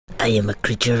I am a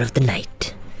creature of the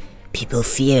night. People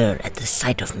fear at the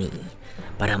sight of me,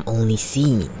 but I'm only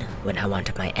seen when I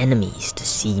want my enemies to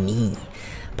see me.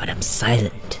 But I'm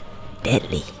silent,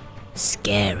 deadly,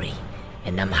 scary,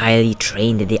 and I'm highly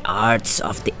trained in the arts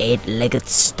of the eight-legged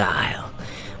style.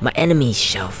 My enemies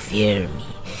shall fear me.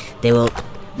 They will...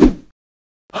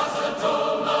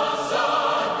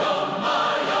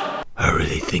 I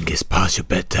really think it's past your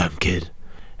bedtime, kid.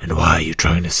 And why are you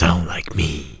trying to sound like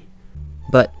me?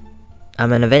 But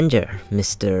I'm an Avenger,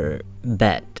 Mr.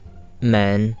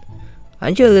 Batman.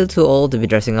 Aren't you a little too old to be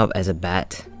dressing up as a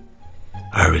bat?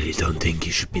 I really don't think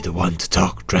you should be the one to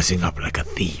talk dressing up like a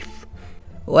thief.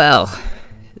 Well,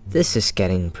 this is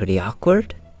getting pretty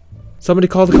awkward. Somebody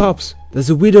call the cops. There's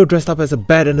a widow dressed up as a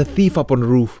bat and a thief up on the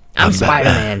roof. I'm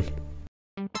Spider-Man.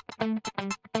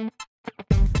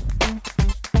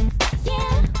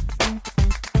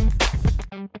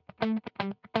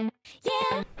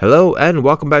 Hello and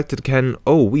welcome back to the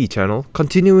KenOhwee Channel,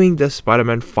 continuing the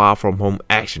Spider-Man Far From Home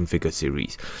action figure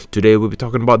series. Today we'll be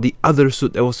talking about the other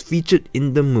suit that was featured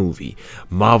in the movie,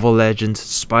 Marvel Legends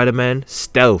Spider-Man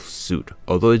Stealth Suit,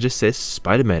 although it just says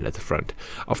Spider-Man at the front.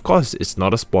 Of course, it's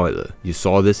not a spoiler, you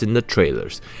saw this in the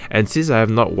trailers, and since I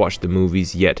have not watched the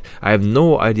movies yet, I have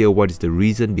no idea what is the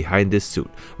reason behind this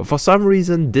suit, but for some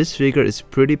reason this figure is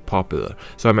pretty popular,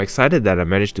 so I'm excited that I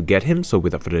managed to get him. So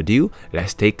without further ado,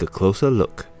 let's take a closer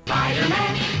look.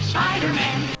 Spider-Man,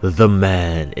 Spider-Man. The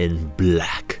Man in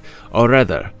Black, or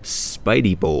rather,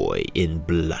 Spidey Boy in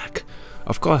Black.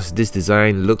 Of course, this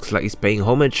design looks like it's paying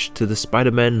homage to the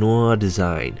Spider-Man noir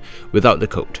design without the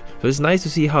coat. So it's nice to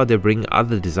see how they bring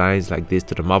other designs like this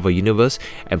to the Marvel Universe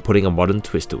and putting a modern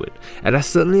twist to it. And I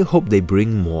certainly hope they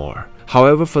bring more.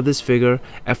 However, for this figure,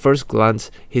 at first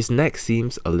glance, his neck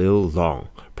seems a little long.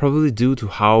 Probably due to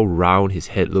how round his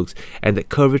head looks, and the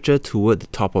curvature toward the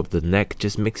top of the neck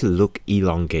just makes it look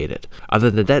elongated.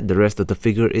 Other than that, the rest of the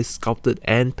figure is sculpted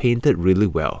and painted really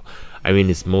well. I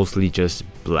mean, it's mostly just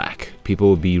black. People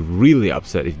will be really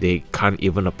upset if they can't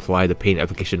even apply the paint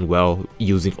application well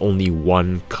using only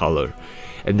one color.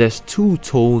 And there's two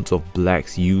tones of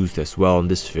blacks used as well on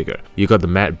this figure. You got the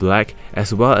matte black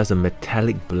as well as a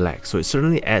metallic black, so it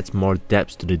certainly adds more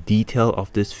depth to the detail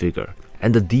of this figure.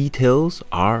 And the details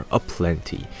are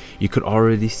aplenty. You could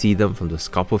already see them from the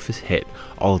sculpt of his head,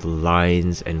 all the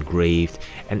lines engraved,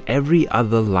 and every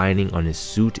other lining on his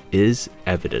suit is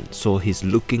evident, so he's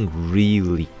looking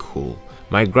really cool.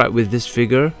 My gripe with this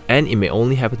figure, and it may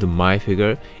only happen to my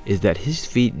figure, is that his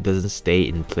feet doesn't stay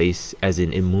in place, as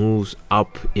in it moves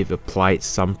up if applied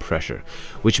some pressure,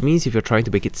 which means if you're trying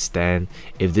to make it stand,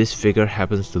 if this figure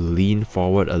happens to lean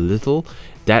forward a little,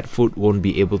 that foot won't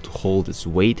be able to hold its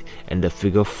weight and the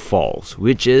figure falls,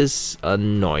 which is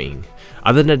annoying.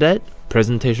 Other than that,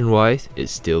 presentation wise,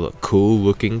 it's still a cool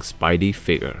looking Spidey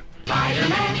figure.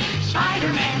 Spider-Man,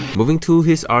 Spider-Man. Moving to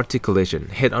his articulation,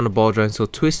 head on the ball joint, so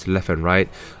twist left and right,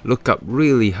 look up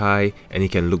really high, and he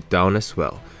can look down as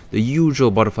well. The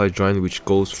usual butterfly joint which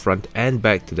goes front and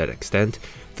back to that extent,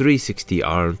 360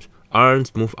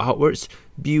 arms move outwards,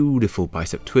 beautiful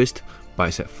bicep twist,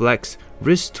 bicep flex,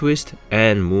 wrist twist,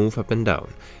 and move up and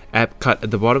down. Ab cut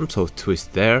at the bottom, so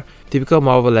twist there. Typical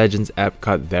Marvel Legends ab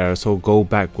cut there, so go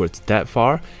backwards that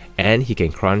far, and he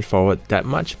can crunch forward that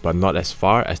much, but not as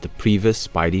far as the previous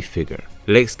Spidey figure.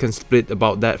 Legs can split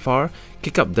about that far,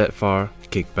 kick up that far,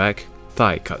 kick back,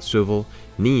 thigh cut swivel,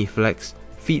 knee flex,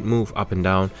 feet move up and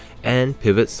down, and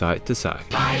pivot side to side.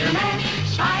 Spider-Man,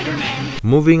 Spider-Man.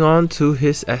 Moving on to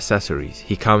his accessories,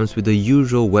 he comes with the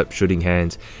usual web shooting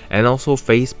hands and also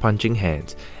face punching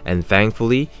hands, and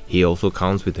thankfully he also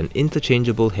comes with an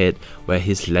interchangeable head where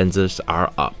his lenses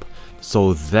are up.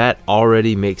 So that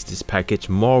already makes this package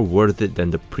more worth it than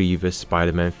the previous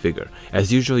Spider-Man figure.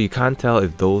 As usual, you can't tell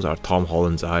if those are Tom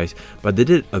Holland's eyes, but they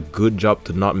did a good job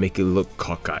to not make it look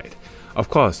cockeyed. Of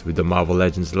course, with the Marvel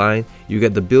Legends line, you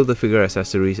get the Build-A-Figure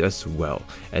accessories as well,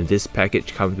 and this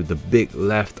package comes with the big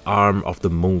left arm of the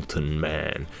Molten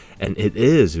Man, and it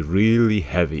is really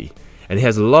heavy. And it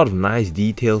has a lot of nice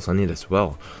details on it as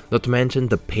well, not to mention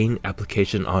the paint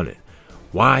application on it.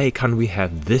 Why can't we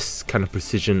have this kind of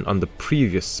precision on the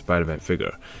previous Spider-Man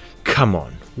figure? Come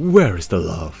on, where is the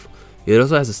love? It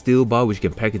also has a steel bar which you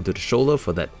can pack into the shoulder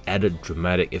for that added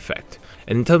dramatic effect.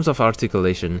 And in terms of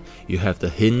articulation, you have the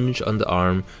hinge on the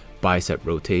arm, bicep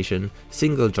rotation,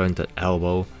 single jointed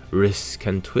elbow, wrists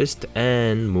can twist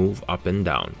and move up and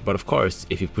down. But of course,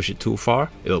 if you push it too far,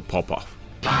 it'll pop off.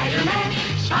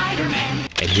 Spider-Man, Spider-Man.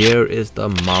 And here is the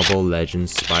Marvel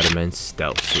Legends Spider-Man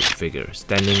Stealth Suit figure,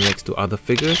 standing next to other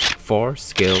figures for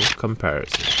scale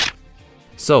comparison.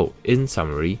 So, in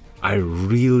summary, I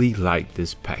really like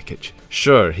this package.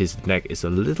 Sure, his neck is a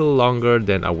little longer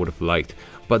than I would have liked,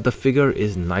 but the figure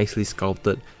is nicely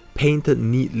sculpted, painted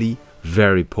neatly,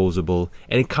 very poseable,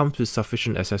 and it comes with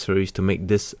sufficient accessories to make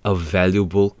this a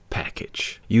valuable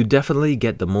package. You definitely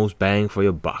get the most bang for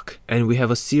your buck, and we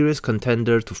have a serious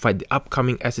contender to fight the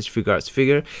upcoming SH Figuarts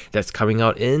figure that's coming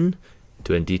out in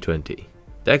 2020.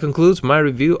 That concludes my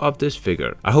review of this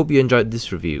figure. I hope you enjoyed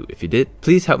this review. If you did,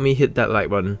 please help me hit that like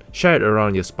button, share it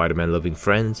around your Spider-Man loving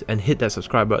friends, and hit that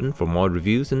subscribe button for more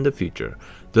reviews in the future.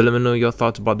 Do let me know your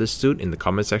thoughts about this suit in the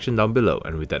comment section down below.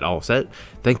 And with that all said,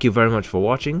 thank you very much for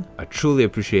watching. I truly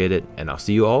appreciate it, and I'll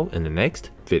see you all in the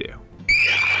next video.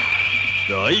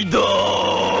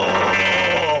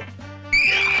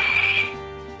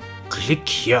 Click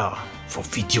here for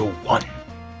video 1.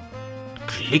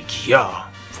 Click here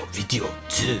for video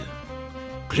 2.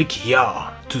 Click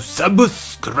here to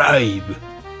subscribe.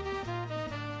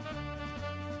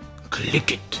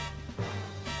 Click it.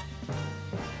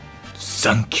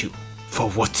 Thank you for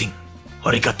watching.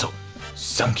 Arigato.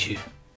 Thank you.